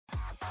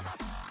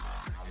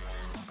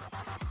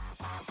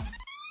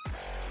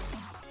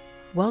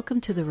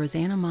Welcome to the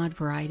Rosanna Mod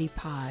Variety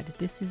Pod.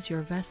 This is your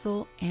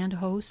vessel and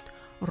host,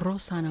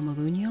 Rosana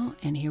Moduño,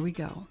 and here we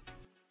go.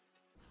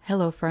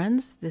 Hello,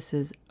 friends. This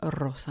is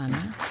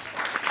Rosana.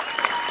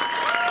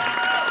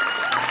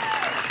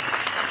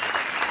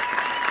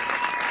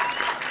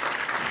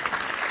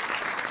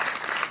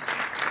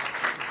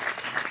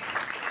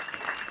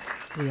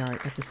 We are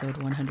at episode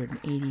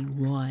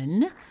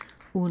 181,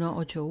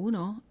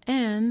 181,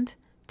 and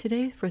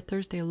today for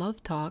Thursday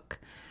Love Talk,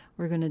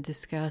 we're going to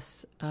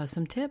discuss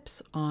some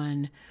tips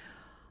on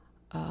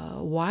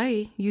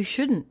why you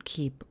shouldn't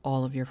keep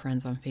all of your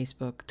friends on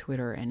Facebook,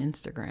 Twitter, and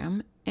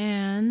Instagram,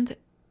 and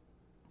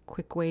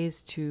quick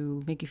ways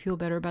to make you feel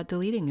better about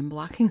deleting and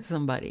blocking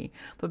somebody.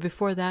 But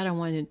before that, I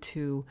wanted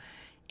to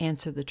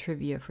answer the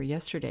trivia for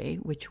yesterday,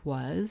 which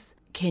was,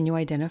 can you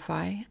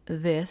identify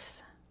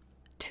this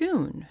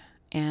tune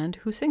and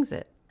who sings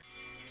it?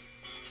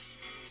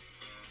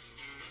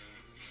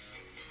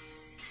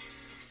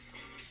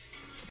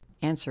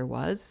 Answer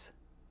was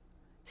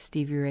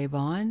Stevie Ray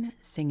Vaughan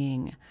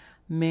singing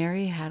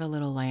Mary Had a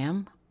Little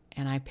Lamb,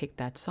 and I picked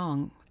that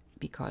song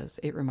because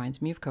it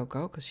reminds me of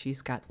Coco, because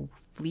she's got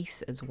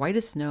fleece as white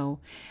as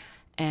snow,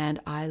 and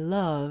I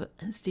love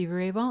Stevie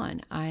Ray Vaughan.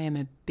 I am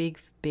a big,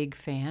 big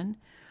fan,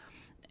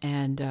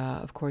 and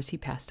of course he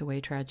passed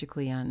away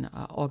tragically on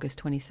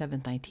August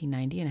 27th,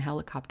 1990 in a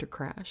helicopter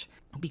crash.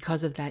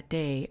 Because of that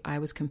day, I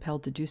was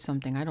compelled to do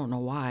something. I don't know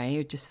why.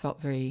 It just felt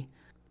very...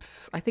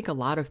 I think a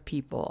lot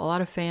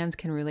of fans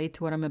can relate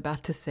to what I'm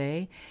about to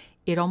say.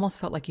 It almost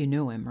felt like you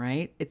knew him,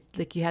 right? It's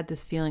like you had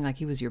this feeling like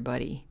he was your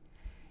buddy.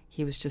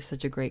 He was just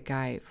such a great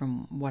guy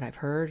from what I've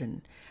heard,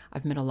 and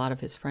I've met a lot of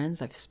his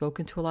friends. I've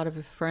spoken to a lot of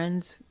his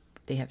friends.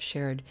 They have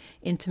shared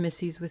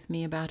intimacies with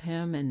me about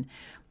him and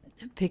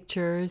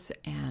pictures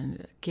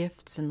and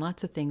gifts and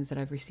lots of things that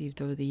I've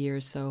received over the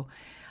years. So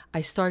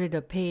I started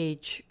a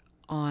page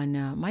on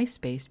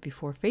MySpace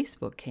before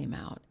Facebook came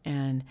out,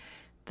 and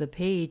the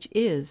page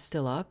is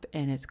still up,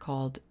 and it's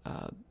called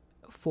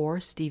For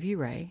Stevie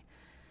Ray.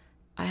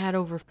 I had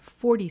over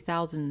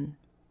 40,000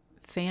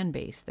 fan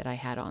base that I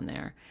had on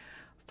there.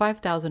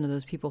 5,000 of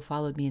those people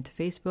followed me into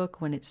Facebook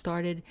when it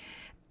started,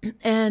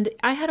 and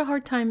I had a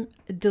hard time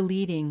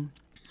deleting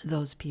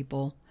those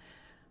people.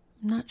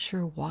 I'm not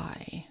sure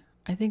why.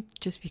 I think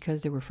just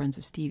because they were friends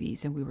of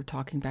Stevie's and we were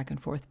talking back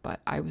and forth, but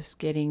I was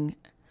getting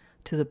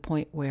to the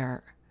point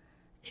where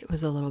it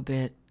was a little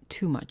bit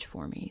too much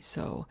for me.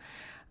 So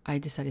I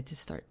decided to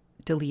start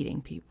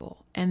deleting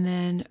people. And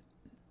then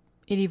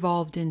it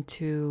evolved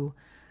into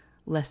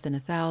less than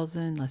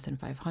 1,000, less than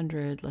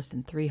 500, less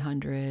than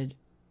 300,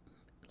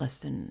 less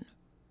than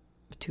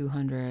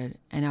 200.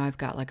 And now I've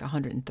got like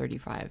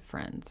 135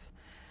 friends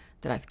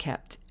that I've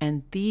kept.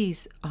 And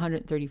these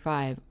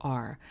 135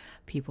 are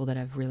people that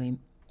I've really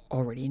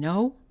already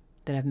know,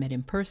 that I've met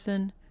in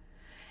person,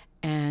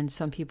 and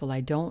some people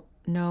I don't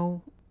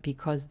know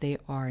because they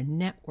are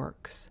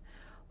networks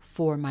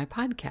for my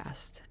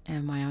podcast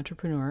and my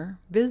entrepreneur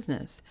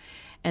business.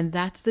 And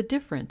that's the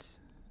difference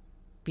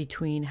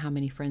between how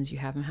many friends you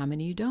have and how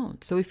many you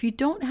don't. So if you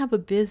don't have a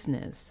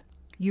business,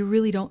 you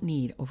really don't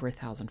need over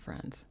 1,000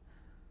 friends.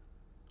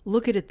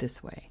 Look at it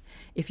this way.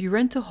 If you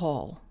rent a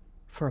hall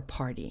for a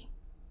party,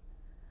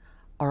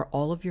 are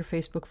all of your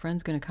Facebook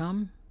friends going to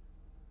come?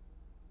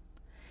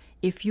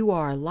 If you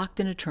are locked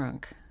in a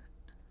trunk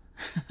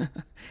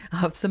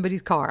of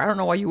somebody's car, I don't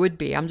know why you would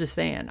be. I'm just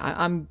saying.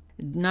 I'm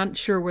not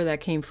sure where that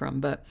came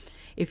from, but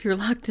if you're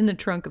locked in the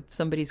trunk of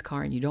somebody's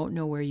car and you don't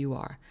know where you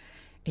are,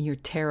 and you're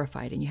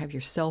terrified and you have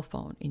your cell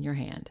phone in your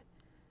hand,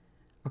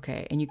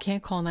 okay, and you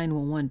can't call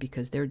 911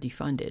 because they're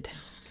defunded.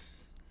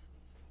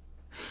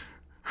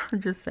 I'm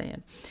just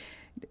saying.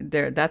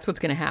 That's what's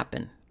going to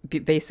happen.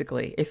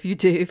 Basically, if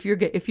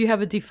you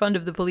have a defund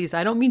of the police,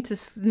 I don't mean to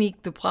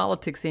sneak the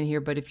politics in here,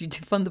 but if you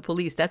defund the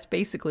police, that's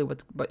basically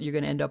what you're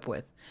going to end up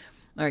with.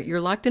 All right,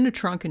 you're locked in a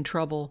trunk in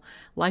trouble,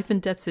 life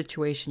and death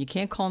situation. You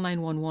can't call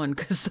 911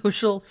 because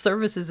social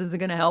services isn't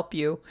going to help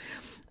you.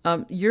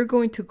 You're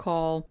going to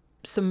call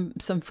some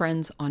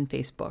friends on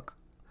Facebook.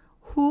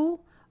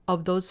 Who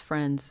of those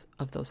friends,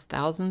 of those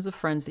thousands of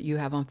friends that you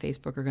have on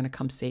Facebook, are going to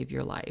come save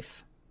your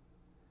life?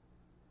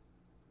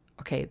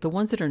 Okay, the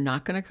ones that are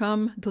not going to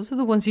come, those are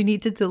the ones you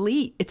need to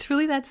delete. It's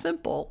really that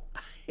simple.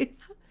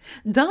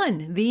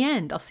 Done. The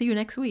end. I'll see you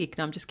next week.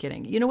 No, I'm just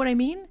kidding. You know what I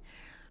mean?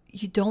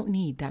 You don't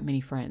need that many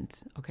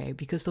friends, okay?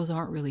 Because those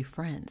aren't really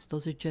friends.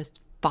 Those are just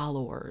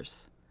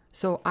followers.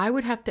 So I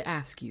would have to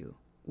ask you,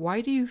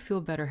 why do you feel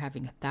better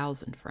having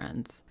 1,000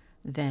 friends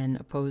than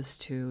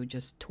opposed to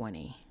just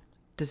 20?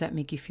 Does that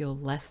make you feel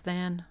less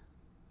than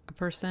a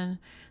person?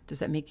 Does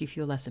that make you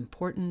feel less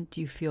important?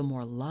 Do you feel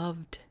more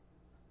loved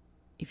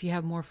if you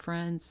have more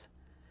friends?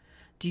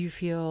 Do you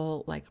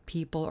feel like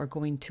people are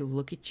going to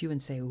look at you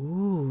and say,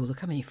 ooh,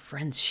 look how many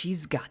friends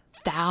she's got,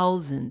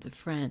 thousands of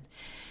friends,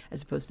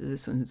 as opposed to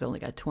this one who's only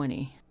got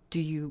 20? Do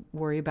you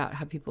worry about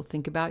how people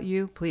think about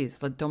you? Please,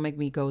 don't make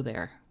me go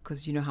there,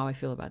 because you know how I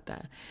feel about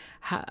that.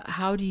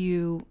 How do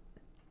you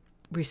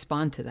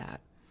respond to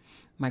that?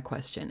 My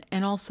question.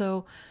 And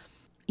also,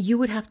 you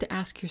would have to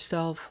ask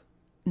yourself,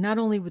 not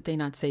only would they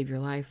not save your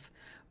life,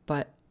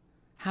 but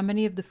how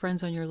many of the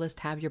friends on your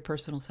list have your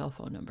personal cell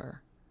phone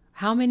number?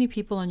 How many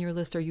people on your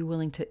list are you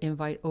willing to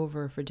invite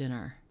over for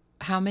dinner?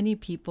 How many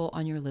people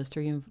on your list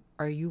are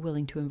you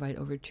willing to invite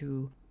over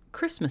to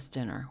Christmas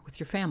dinner with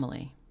your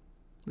family,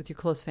 with your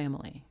close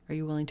family? Are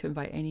you willing to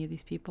invite any of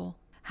these people?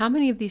 How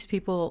many of these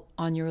people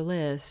on your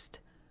list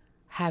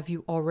have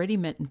you already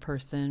met in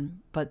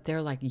person, but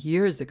they're like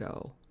years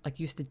ago, like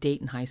you used to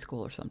date in high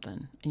school or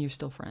something, and you're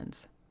still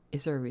friends?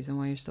 Is there a reason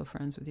why you're still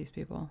friends with these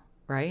people,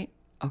 right?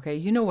 Okay,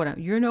 you know where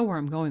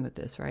I'm going with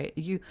this, right?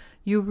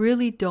 You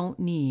really don't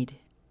need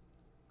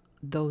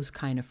those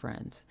kind of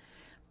friends.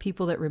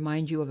 People that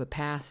remind you of a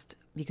past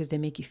because they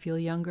make you feel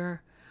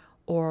younger,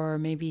 or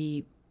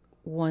maybe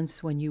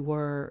once when you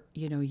were,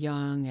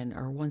 young,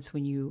 or once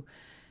when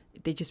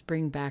they just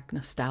bring back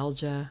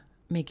nostalgia,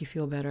 make you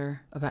feel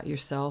better about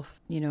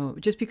yourself.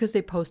 Just because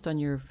they post on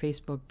your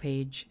Facebook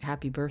page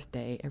happy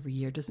birthday every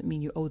year doesn't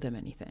mean you owe them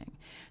anything.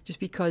 Just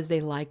because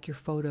they like your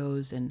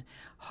photos and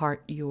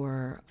heart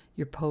your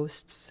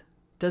posts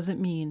doesn't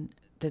mean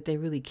that they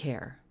really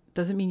care.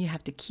 Doesn't mean you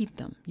have to keep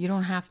them. You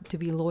don't have to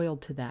be loyal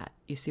to that.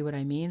 You see what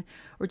I mean?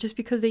 Or just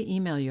because they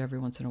email you every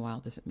once in a while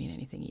doesn't mean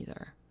anything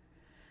either.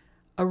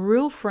 A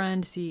real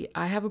friend,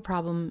 I have a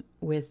problem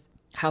with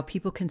how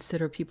people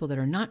consider people that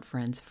are not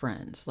friends,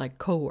 like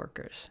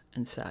coworkers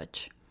and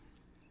such.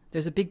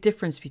 There's a big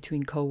difference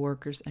between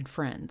coworkers and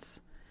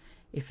friends.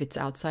 If it's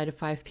outside of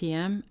 5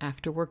 p.m.,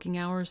 after working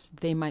hours,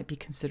 they might be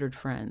considered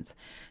friends.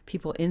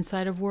 People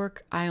inside of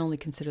work, I only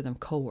consider them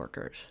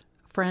coworkers.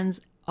 Friends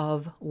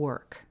of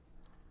work.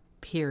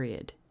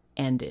 Period.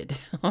 Ended.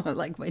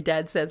 Like my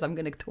dad says, I'm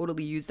going to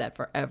totally use that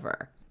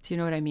forever. Do you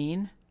know what I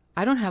mean?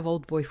 I don't have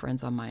old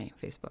boyfriends on my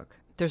Facebook.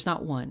 There's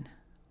not one.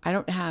 I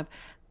don't have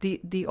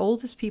the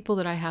oldest people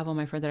that I have on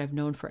my friend that I've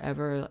known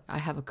forever. I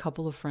have a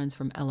couple of friends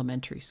from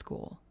elementary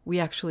school. We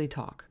actually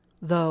talk,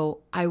 though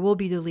I will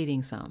be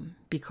deleting some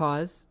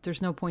because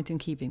there's no point in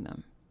keeping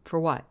them. For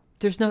what?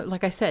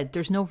 Like I said,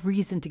 there's no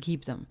reason to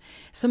keep them.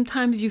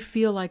 Sometimes you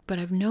feel like, but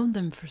I've known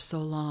them for so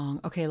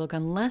long. Okay, look,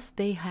 unless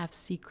they have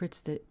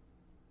secrets that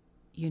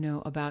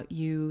about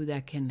you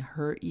that can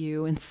hurt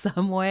you in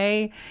some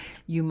way,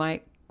 you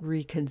might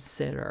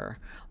reconsider.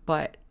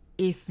 But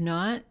if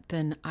not,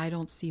 then I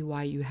don't see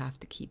why you have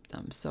to keep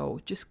them.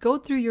 So just go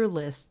through your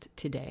list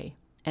today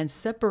and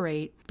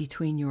separate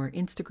between your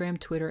Instagram,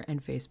 Twitter,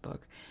 and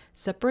Facebook.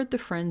 Separate the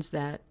friends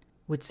that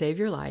would save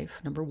your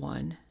life, number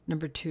 1.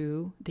 Number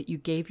 2, that you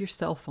gave your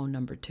cell phone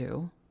number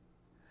to.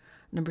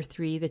 Number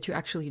 3, that you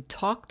actually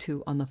talk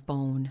to on the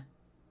phone,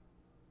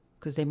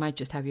 because they might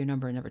just have your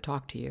number and never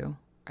talk to you,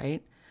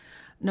 right?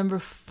 Number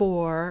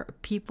 4,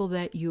 people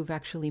that you've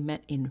actually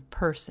met in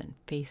person,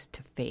 face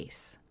to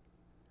face.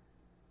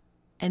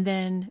 And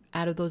then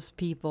out of those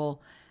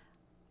people,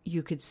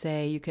 you could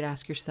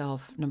ask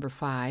yourself, number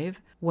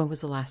 5, when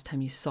was the last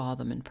time you saw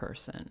them in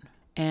person?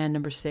 And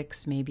number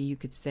 6, maybe you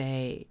could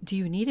say, do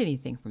you need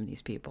anything from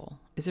these people?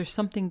 Is there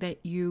something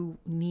that you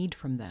need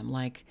from them?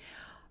 Like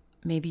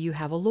maybe you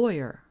have a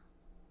lawyer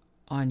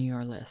on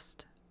your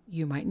list.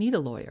 You might need a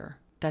lawyer.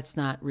 That's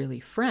not really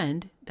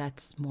friend.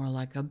 That's more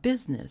like a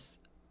business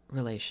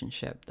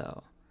relationship,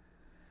 though.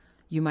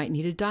 You might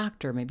need a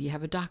doctor. Maybe you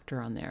have a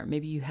doctor on there.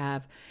 Maybe you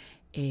have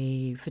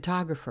a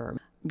photographer,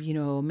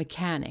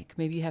 mechanic.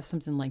 Maybe you have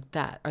something like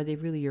that. Are they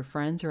really your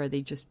friends, or are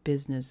they just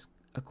business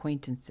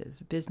acquaintances,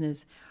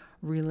 business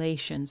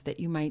relations that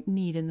you might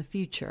need in the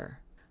future?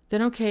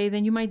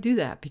 Then you might do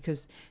that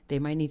because they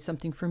might need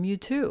something from you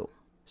too.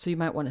 So you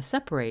might want to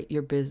separate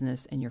your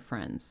business and your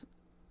friends,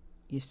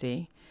 you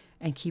see,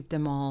 and keep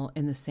them all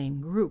in the same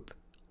group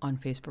on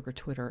Facebook or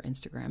Twitter or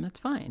Instagram. That's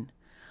fine.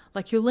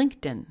 Like your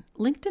LinkedIn.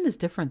 LinkedIn is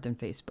different than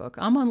Facebook.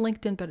 I'm on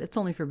LinkedIn, but it's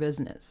only for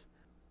business.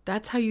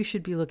 That's how you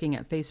should be looking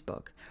at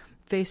Facebook.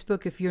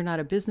 Facebook, if you're not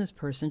a business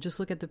person, just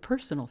look at the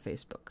personal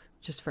Facebook,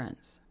 just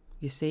friends,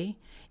 you see?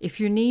 If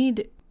you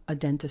need a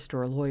dentist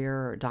or a lawyer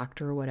or a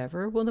doctor or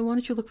whatever, well, then why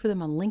don't you look for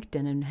them on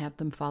LinkedIn and have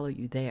them follow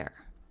you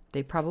there?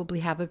 They probably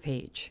have a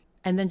page.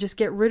 And then just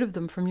get rid of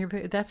them from your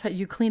page. That's how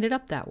you clean it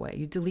up that way.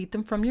 You delete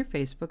them from your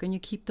Facebook and you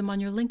keep them on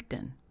your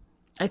LinkedIn.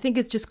 I think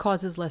it just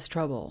causes less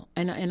trouble.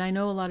 And I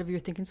know a lot of you are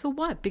thinking, so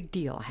what? Big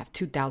deal. I have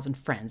 2,000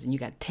 friends and you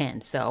got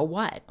 10. So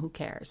what? Who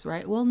cares,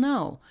 right? Well,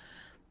 no.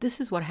 This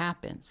is what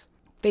happens.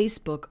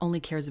 Facebook only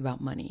cares about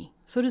money.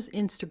 So does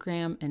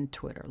Instagram and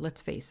Twitter.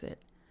 Let's face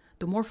it.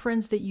 The more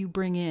friends that you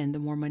bring in, the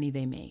more money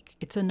they make.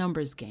 It's a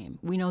numbers game.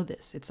 We know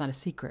this. It's not a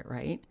secret,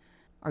 right?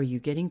 Are you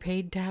getting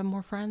paid to have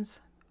more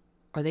friends?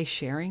 Are they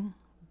sharing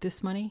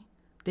this money?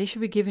 They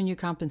should be giving you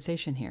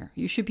compensation here.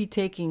 You should be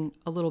taking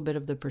a little bit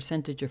of the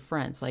percentage of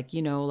friends, like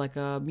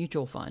a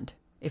mutual fund.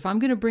 If I'm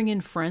going to bring in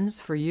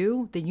friends for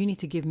you, then you need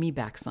to give me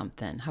back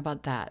something. How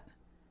about that?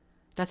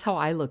 That's how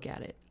I look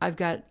at it. I've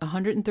got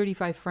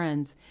 135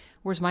 friends.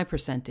 Where's my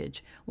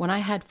percentage? When I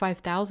had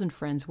 5,000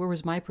 friends, where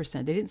was my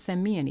percent? They didn't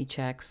send me any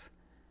checks.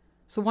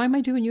 So why am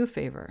I doing you a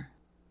favor?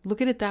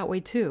 Look at it that way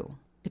too.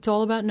 It's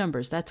all about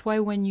numbers. That's why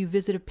when you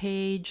visit a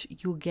page,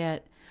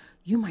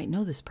 you might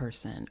know this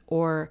person,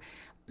 or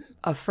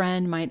a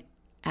friend might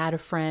add a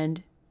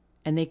friend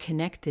and they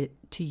connect it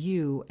to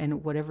you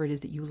and whatever it is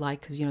that you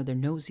like, because, they're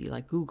nosy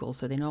like Google,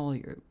 so they know all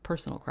your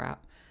personal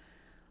crap.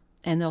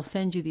 And they'll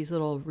send you these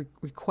little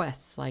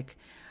requests like,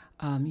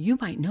 you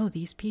might know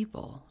these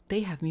people.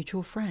 They have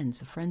mutual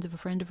friends, a friend of a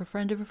friend of a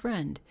friend of a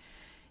friend.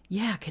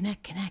 Yeah,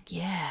 connect.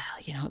 Yeah.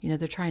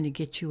 They're trying to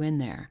get you in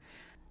there.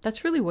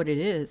 That's really what it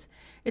is.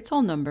 It's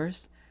all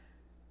numbers.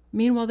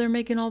 Meanwhile, they're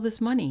making all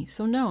this money.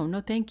 So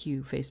no, thank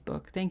you,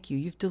 Facebook. Thank you.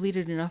 You've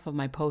deleted enough of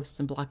my posts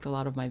and blocked a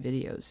lot of my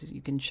videos.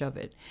 You can shove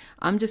it.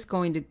 I'm just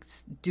going to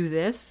do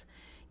this,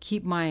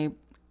 keep my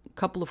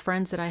couple of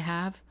friends that I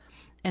have,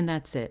 and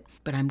that's it.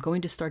 But I'm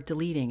going to start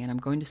deleting, and I'm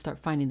going to start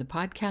finding the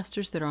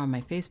podcasters that are on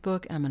my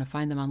Facebook, and I'm going to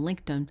find them on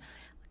LinkedIn,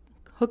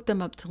 hook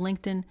them up to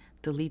LinkedIn,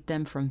 delete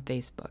them from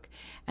Facebook.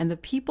 And the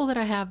people that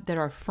I have that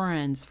are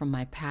friends from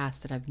my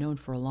past that I've known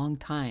for a long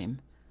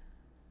time,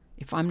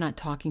 if I'm not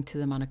talking to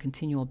them on a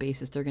continual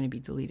basis, they're going to be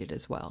deleted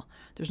as well.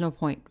 There's no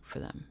point for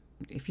them.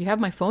 If you have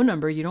my phone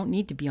number, you don't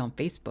need to be on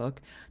Facebook.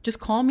 Just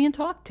call me and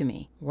talk to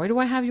me. Why do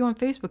I have you on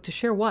Facebook? To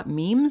share what?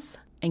 Memes?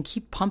 And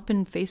keep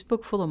pumping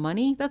Facebook full of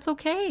money? That's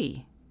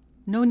okay.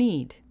 No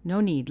need.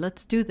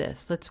 Let's do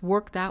this. Let's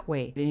work that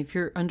way. And if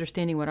you're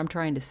understanding what I'm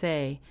trying to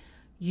say,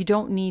 you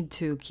don't need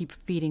to keep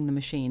feeding the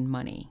machine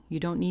money.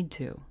 You don't need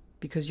to,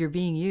 because you're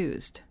being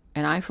used.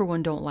 And I, for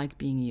one, don't like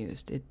being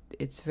used.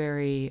 It's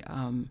very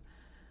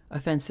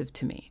offensive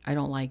to me. I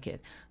don't like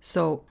it.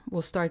 So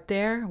we'll start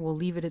there. We'll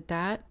leave it at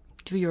that.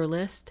 Do your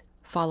list.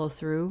 Follow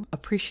through.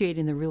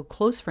 Appreciating the real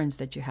close friends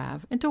that you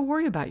have. And don't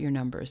worry about your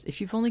numbers. If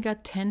you've only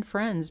got 10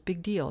 friends,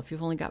 big deal. If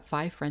you've only got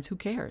 5 friends, who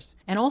cares?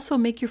 And also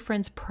make your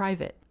friends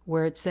private,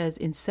 where it says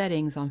in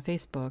settings on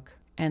Facebook,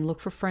 and look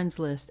for friends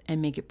list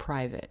and make it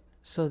private,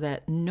 so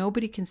that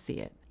nobody can see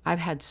it. I've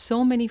had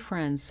so many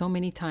friends so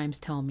many times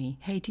tell me,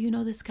 hey, do you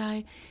know this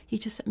guy? He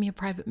just sent me a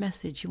private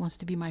message. He wants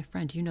to be my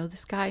friend. Do you know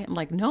this guy? I'm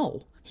like,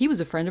 no. He was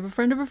a friend of a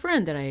friend of a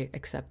friend that I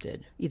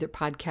accepted. Either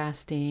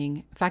podcasting.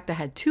 In fact, I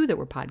had 2 that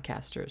were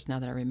podcasters, now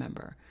that I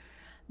remember.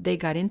 They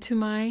got into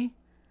my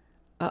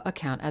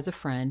account as a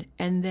friend,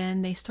 and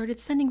then they started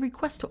sending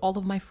requests to all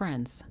of my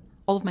friends,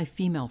 all of my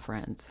female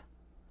friends.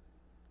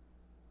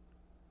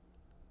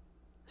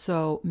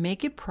 So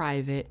make it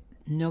private.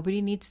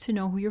 Nobody needs to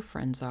know who your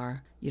friends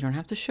are. You don't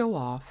have to show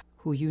off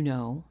who you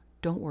know.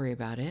 Don't worry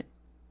about it.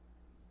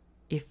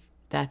 If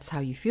that's how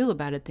you feel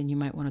about it, then you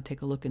might want to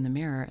take a look in the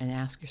mirror and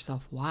ask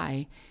yourself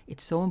why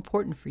it's so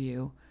important for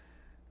you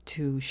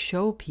to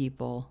show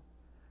people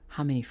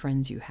how many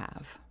friends you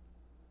have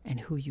and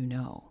who you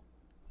know.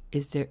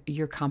 Is there,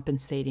 you're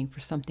compensating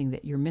for something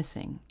that you're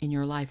missing in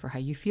your life or how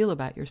you feel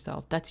about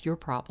yourself? That's your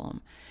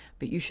problem,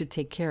 but you should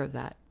take care of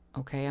that.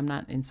 Okay, I'm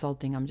not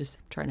insulting, I'm just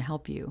trying to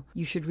help you.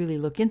 You should really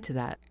look into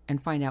that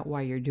and find out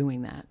why you're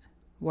doing that.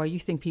 Why you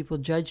think people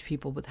judge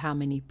people with how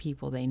many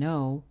people they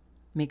know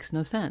makes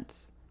no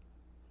sense.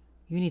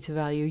 You need to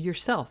value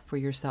yourself for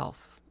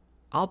yourself.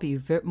 I'll be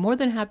more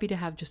than happy to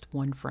have just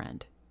one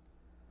friend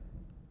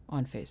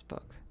on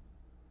Facebook.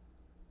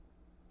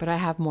 But I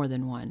have more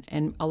than one.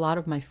 And a lot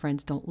of my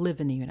friends don't live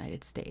in the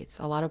United States.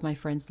 A lot of my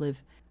friends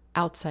live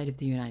outside of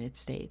the United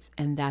States.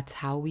 And that's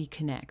how we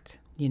connect.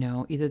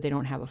 Either they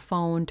don't have a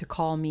phone to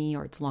call me,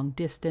 or it's long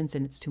distance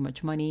and it's too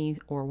much money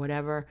or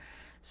whatever.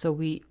 So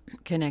we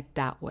connect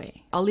that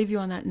way. I'll leave you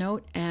on that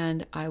note,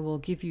 and I will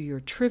give you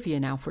your trivia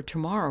now for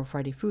tomorrow,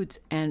 Friday Foods.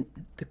 And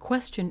the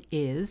question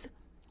is,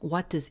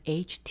 what does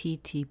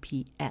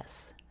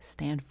HTTPS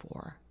stand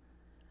for?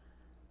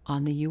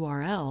 On the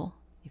URL,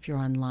 if you're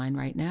online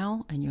right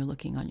now and you're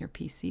looking on your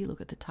PC,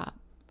 look at the top.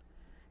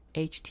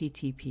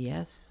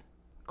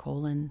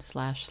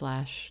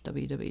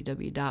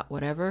 https://www.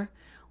 whatever.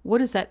 What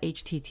does that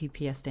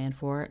HTTPS stand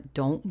for?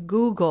 Don't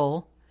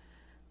Google.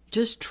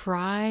 Just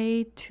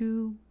try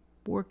to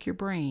work your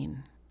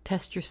brain.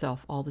 Test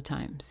yourself all the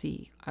time.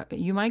 See,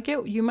 you might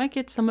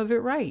get some of it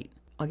right.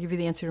 I'll give you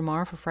the answer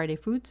tomorrow for Friday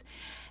Foods.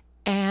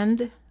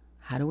 And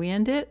how do we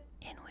end it?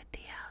 In with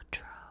the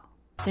outro.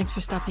 Thanks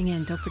for stopping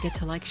in. Don't forget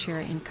to like, share,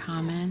 and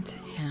comment.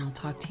 And I'll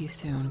talk to you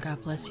soon.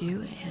 God bless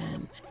you.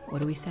 And what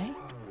do we say?